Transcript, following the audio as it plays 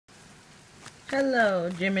Hello,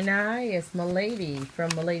 Gemini. It's Milady from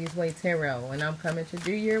Milady's Way Tarot, and I'm coming to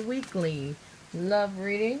do your weekly love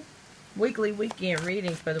reading, weekly weekend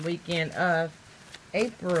reading for the weekend of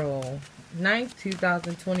April 9th,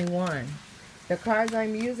 2021. The cards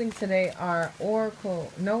I'm using today are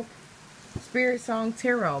Spirit Song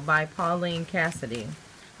Tarot by Pauline Cassidy.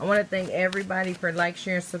 I want to thank everybody for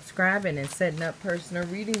sharing, subscribing, and setting up personal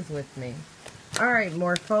readings with me. Alright,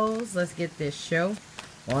 Morphos, let's get this show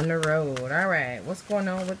on the road. Alright, what's going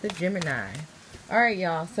on with the Gemini? Alright,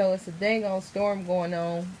 y'all, so it's a dang old storm going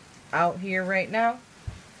on out here right now.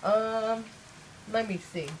 Let me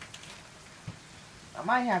see. I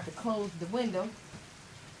might have to close the window.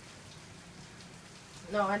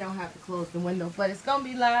 No, I don't have to close the window, but it's gonna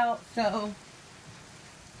be loud, so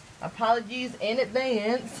apologies in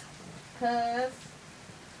advance, because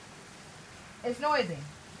it's noisy.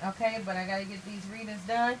 Okay, but I gotta get these readings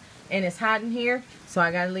done, and it's hot in here, so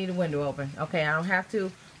I gotta leave the window open. Okay, I don't have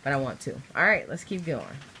to, but I want to. Alright, let's keep going.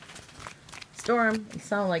 Storm, it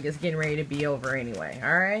sounds like it's getting ready to be over anyway.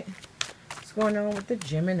 Alright, what's going on with the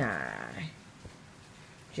Gemini?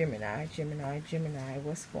 Gemini,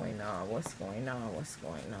 what's going on? What's going on? What's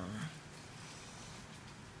going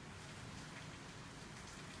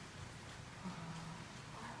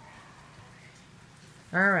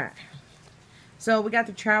on? Alright. So we got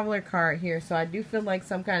the Traveler card here. So I do feel like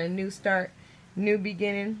some kind of new start, new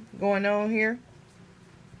beginning going on here.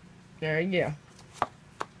 There you go.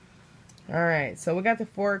 Alright, so we got the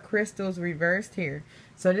Four of Crystals reversed here.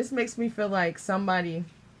 So this makes me feel like somebody,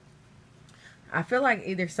 I feel like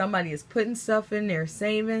either somebody is putting stuff in their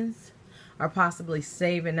savings or possibly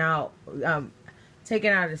saving out, taking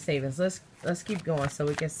out of the savings. Let's keep going so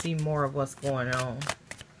we can see more of what's going on.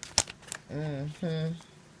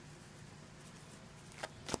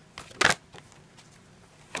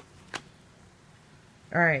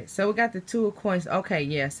 Alright, so we got the Two of Coins. Okay,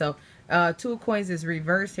 yeah, so Two of Coins is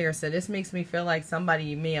reversed here. So this makes me feel like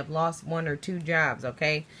somebody may have lost one or two jobs,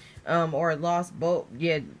 okay? Or lost both,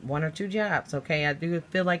 yeah, one or two jobs, okay? I do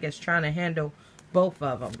feel like it's trying to handle both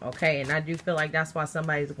of them, okay? And I do feel like that's why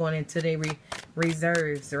somebody's going into their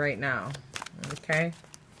reserves right now, okay?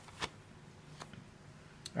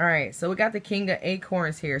 Alright, so we got the King of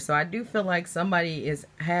Acorns here. So I do feel like somebody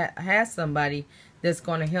has somebody that's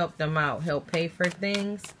going to help them out, help pay for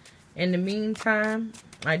things. In the meantime,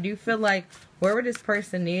 I do feel like wherever this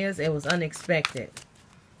person is, it was unexpected.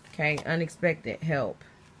 Okay, unexpected help.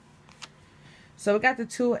 So we got the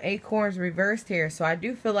Two of Acorns reversed here. So I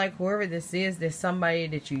do feel like whoever this is, there's somebody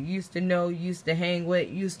that you used to know, used to hang with,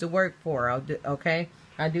 used to work for. Okay,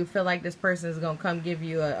 I do feel like this person is going to come give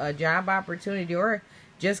you a job opportunity, or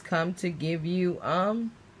just come to give you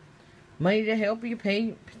money to help you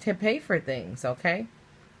pay for things, okay?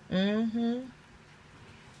 Alright,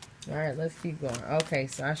 let's keep going. Okay,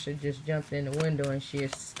 so I should just jump in the window and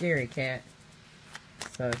she's a scary cat.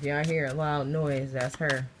 So if y'all hear a loud noise, that's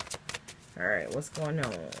her. Alright, what's going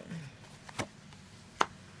on?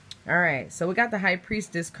 Alright, so we got the High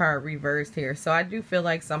Priestess card reversed here. So I do feel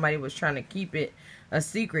like somebody was trying to keep it a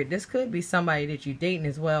secret. This could be somebody that you're dating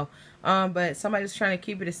as well. But somebody's trying to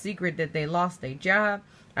keep it a secret that they lost their job.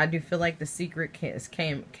 I do feel like the secret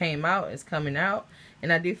came out, is coming out.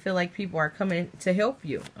 And I do feel like people are coming to help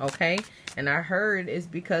you, okay? And I heard it's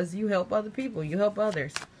because you help other people. You help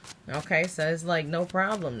others. Okay, so it's like no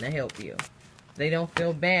problem to help you. They don't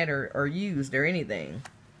feel bad or used or anything.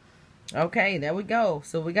 Okay, there we go.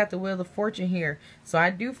 So we got the Wheel of Fortune here. So I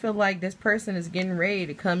do feel like this person is getting ready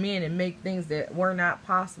to come in and make things that were not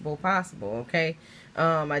possible, okay?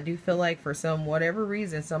 I do feel like for whatever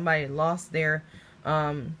reason, somebody lost their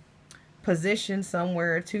position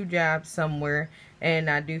somewhere, two jobs somewhere, and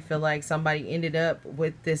I do feel like somebody ended up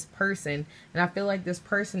with this person, and I feel like this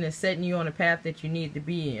person is setting you on a path that you need to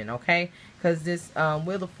be in, okay? Because this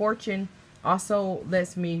Wheel of Fortune also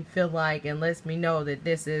lets me feel like and lets me know that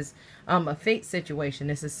this is a fate situation.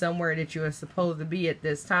 This is somewhere that you are supposed to be at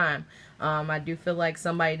this time. I do feel like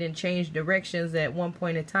somebody didn't change directions at one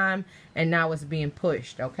point in time, and now it's being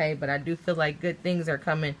pushed, okay? But I do feel like good things are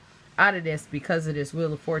coming out of this because of this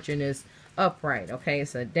Wheel of Fortune is upright, okay?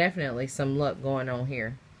 So definitely some luck going on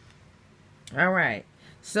here. Alright,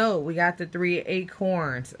 so we got the Three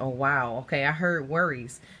Acorns. Oh wow, okay, I heard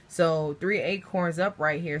worries. So Three Acorns up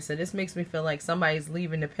right here. So this makes me feel like somebody's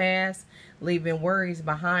leaving the past, leaving worries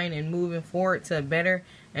behind, and moving forward to a better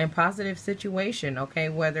and positive situation, okay?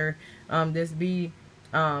 Whether this be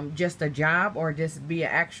just a job or just be an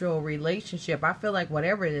actual relationship. I feel like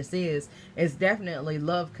whatever this is definitely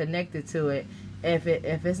love connected to it. If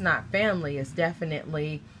it's not family, it's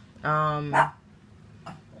definitely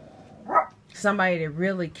somebody that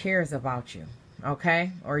really cares about you.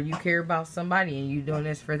 okay? Or you care about somebody and you doing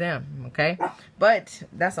this for them, okay? But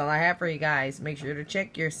that's all I have for you guys. Make sure to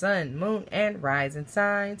check your sun, moon, and rising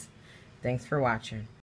signs. Thanks for watching.